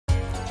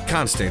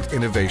constant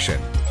innovation,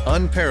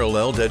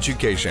 unparalleled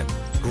education,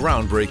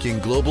 groundbreaking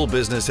global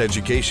business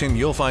education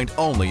you'll find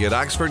only at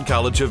Oxford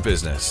College of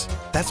Business.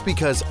 That's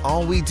because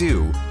all we do,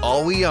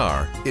 all we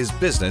are, is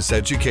business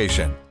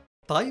education.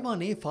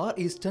 තායිවානයේ far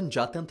eastern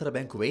ජාත්‍යන්තර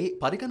බැංකුවේ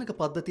පරිගණක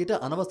පද්ධතියට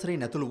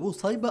අනවසරයෙන් ඇතුළු වූ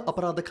cyber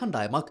අපරාධ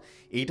කණ්ඩායමක්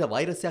ඊට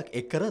වෛරසයක්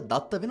එක් කර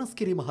දත්ත වෙනස්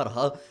කිරීම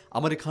හරහා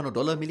ඇමරිකානු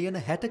ඩොලර්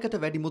මිලියන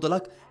 60කට වැඩි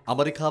මුදලක්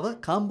ඇමරිකාව,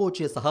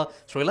 කාම්බෝජය සහ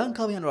ශ්‍රී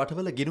ලංකාව යන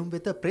රටවල ගිණුම්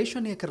වෙත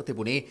ප්‍රේෂණය කර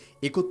තිබුණේ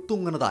ඉකුත්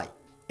 3 වෙනිදායි.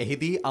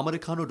 එහිදී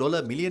ඇමරිකානු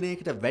ඩොලර්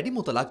මිලියනයකට වැඩි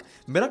මුදලක්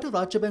මෙරට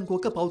රාජ්‍ය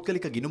බැංකුවක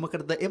පෞද්ගලික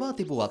ගිණුමකටද එවා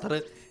තිබූ අතර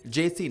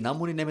ජේ.සී.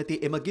 නම්මුනි නැමැති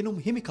එම ගිණුම්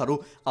හිමිකරු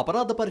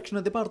අපරාධ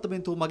පරීක්ෂණ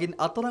දෙපාර්තමේන්තුව මගින්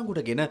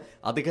අත්අඩංගුවටගෙන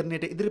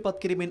අධිකරණයට ඉදිරිපත්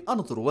කිරීමෙන්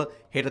අනතුරුව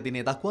හෙට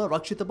දිනේ දක්වා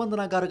රක්ෂිත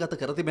බන්ධනාගාරගත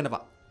කර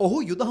තිබෙනවා.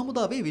 ඔහු යුද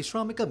හමුදාවේ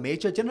විශ්‍රාමික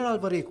මේජර්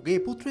ජෙනරාල්වරයෙකුගේ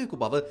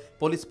පුත්‍රයෙකු බව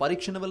පොලිස්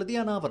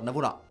පරීක්ෂණවලදී අනාවරණ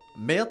වුණා.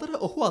 මේ අතර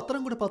ඔහු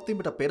අත්අඩංගුවට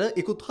පත්වීමට පෙර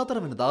ඉකුත්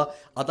 4 වෙනිදා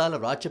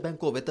අදාළ රාජ්‍ය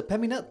බැංකුව වෙත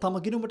පැමිණ තම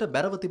ගිණුමට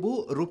බැරව තිබූ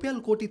රුපියල්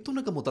කෝටි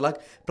 3ක මුදලක්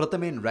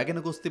ප්‍රථමයෙන්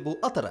රැගෙන ගොස් තිබූ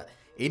අතර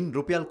ඉන්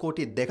රුපියල්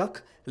කෝටි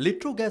 2ක්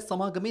ලිට්‍රෝ ගෑස්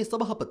සමාගමේ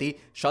සභාපති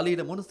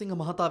ශලීල මුණසිංහ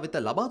මහතා වෙත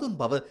ලබා දුන්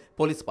බව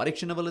පොලිස්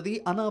පරීක්ෂණවලදී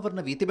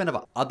අනාවරණ වී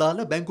තිබෙනවා.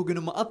 අදාළ බැංකු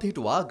ගිණුම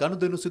අත්හිටුවා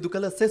ගනුදෙනු සිදු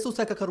කළ සෙසු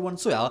සැකකරුවන්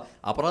සොයා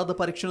අපරාධ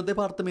පරීක්ෂණ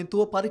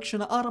දෙපාර්තමේන්තුව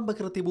පරීක්ෂණ ආරම්භ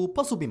කර තිබූ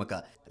පසුබිමක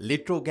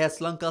ලිට්‍රෝ ගෑස්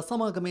ලංකා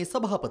සමාගමේ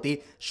සභාපති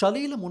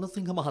ශලීල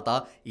මුණසිංහ මහතා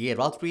ඊයේ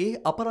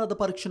රාත්‍රියේ අපරාධ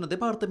පරීක්ෂණ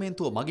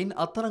දෙපාර්තමේන්තුව මගින්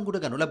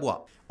අත්අඩංගුවට ගනු ලැබුවා.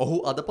 ඔහු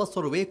අද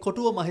පස්වරුවේ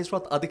කොටුව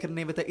මහේස්ත්‍රාත්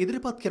අධිකරණය වෙත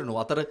ඉදිරිපත් කරනු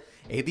අතර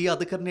එහිදී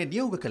අධිකරණය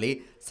නියෝග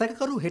කළේ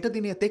සැකකරු හෙට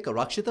දිනය තෙක්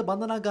රක්ෂිත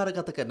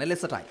බන්ධනාගාරගත කරන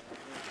ලෙසටයි.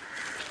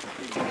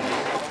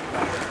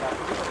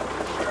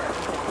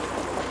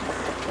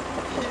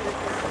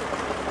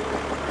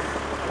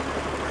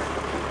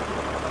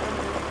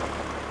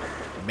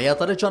 මේ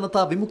අතර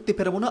ජනතා විමුක්ති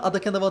පෙරමුණ අද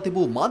කැඳවා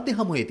තිබූ මාධ්‍ය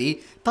හමුවේදී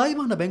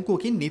තායිවාන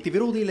බැංකුවකින් නීති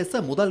විරෝධී ලෙස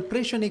මුදල්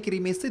ප්‍රේෂණය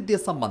කිරීමේ සිද්ධිය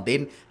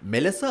සම්බන්ධයෙන්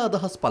මෙලෙස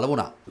අදහස් පළ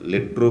වුණා.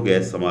 ලිට්‍රෝ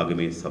ගෑස්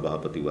සමාගමේ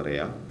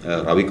සභාපතිවරයා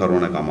රවි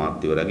කරුණානායක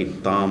අමාත්‍යවරයාගේ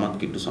ඉතාමත්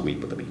කිට්ටු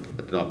සමීපතමයි.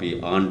 එතන අපි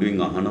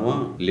ආණ්ඩුවෙන් අහනවා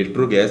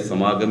ලිට්‍රෝ ගෑස්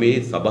සමාගමේ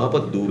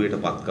සභාපති ධූරයට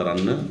පත්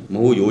කරන්න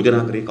මොහු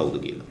යෝජනා කරේ කවුද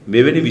කියලා.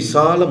 මෙවැනි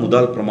විශාල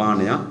මුදල්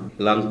ප්‍රමාණයක්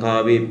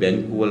ලංකාවේ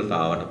බැංකු වලට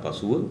ආවට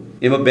පසුව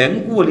එම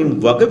බැංකු වලින්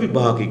වග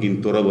විභාගයකින්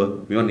තොරව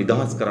මේවා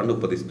නිදහස් කරන්න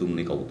උපදෙස්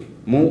දුන්නේ කවුද?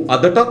 මෝ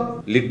අදටත්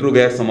ලිට්‍රෝ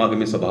ගෑස්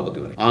සමාගමේ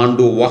සභාපතිවරයා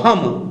ආණ්ඩුව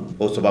වහම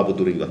ඔව්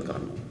සභාපතිවරු ඉවත්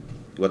කරනවා.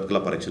 ඉවත්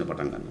කළා පරීක්ෂණ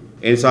පටන් ගන්නවා.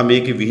 ඒ නිසා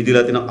මේකේ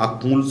විහිදිලා තියෙන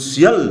අක්මුල්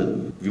සියල්ල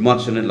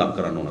විමර්ශනයෙන් ලක්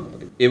කරන්න ඕන.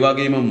 ඒ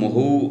වගේම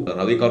මොහු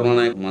රවි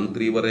කරුණානායක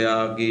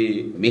මන්ත්‍රීවරයාගේ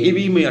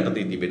මෙහෙවීම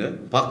යටතේ තිබෙන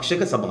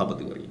පාක්ෂික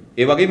සභාපතිවරිය.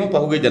 ඒ වගේම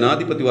පහුගිය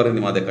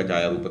ජනාධිපතිවරණේ මා දැක්ක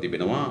ඡායාරූප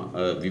තිබෙනවා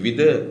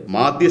විවිධ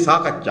මාධ්‍ය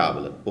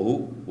සාකච්ඡාවල ඔහු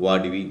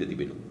වාඩි වී ඉඳ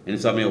තිබෙනවා. ඒ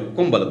නිසා මේ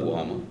ඔක්කොම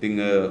බලපුවාම ඉතින්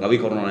රවි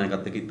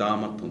කරුණානායකත් එක්ක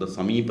ඉතාමත් හොඳ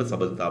සමීප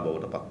සබඳතා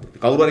බවට පත්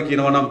වෙනවා. කවුරු හරි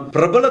කියනවා නම්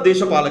ප්‍රබල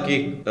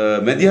දේශපාලකයෙක්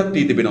මැදිහත්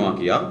වී තිබෙනවා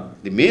කියා.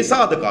 ඉතින් මේ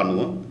සාධක අනුව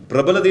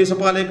ප්‍රබල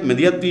දේශපාලකයෙක්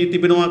මැදිහත් වී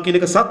තිබෙනවා කියන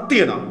එක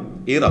සත්‍ය නම්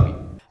ඒ රවි.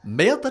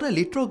 මේ අතර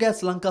ලිට්‍රෝ ගෑස්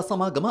ලංකා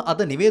සමාගම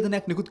අද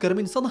නිවේදනයක් නිකුත්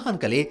කරමින් සඳහන්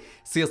කළේ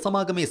සිය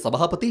සමාගමේ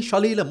සභාපති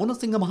ශලීල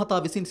මුණසිංහ මහතා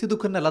විසින් සිදු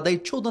කරන ලදයි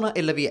චෝදනා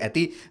එල්ල වී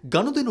ඇති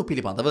ගනුදෙනු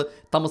පිළිබඳව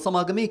තම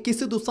සමාගමේ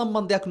කිසිදු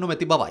සම්බන්ධයක්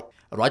නොමැති බවයි.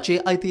 රජයේ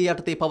අයිතිය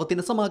යටතේ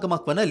පවතින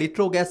සමාගමක් වන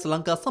ලිට්‍රෝ ගෑස්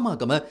ලංකා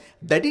සමාගම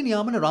දැඩි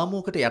නියාමන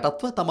රාමුවකට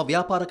යටත්ව තම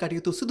ව්‍යාපාර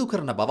කටයුතු සිදු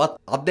කරන බවත්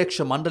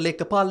අධ්‍යක්ෂ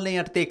මණ්ඩලයක පාලනය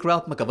යටතේ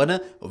ක්‍රියාත්මක වන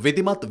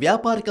විධිමත්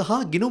ව්‍යාපාරික හා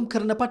ගිණුම්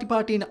කරන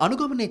පටිපාටීන්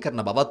අනුගමනය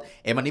කරන බවත්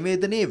එම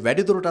නිවේදනයේ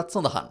වැඩිදුරටත්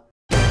සඳහන්.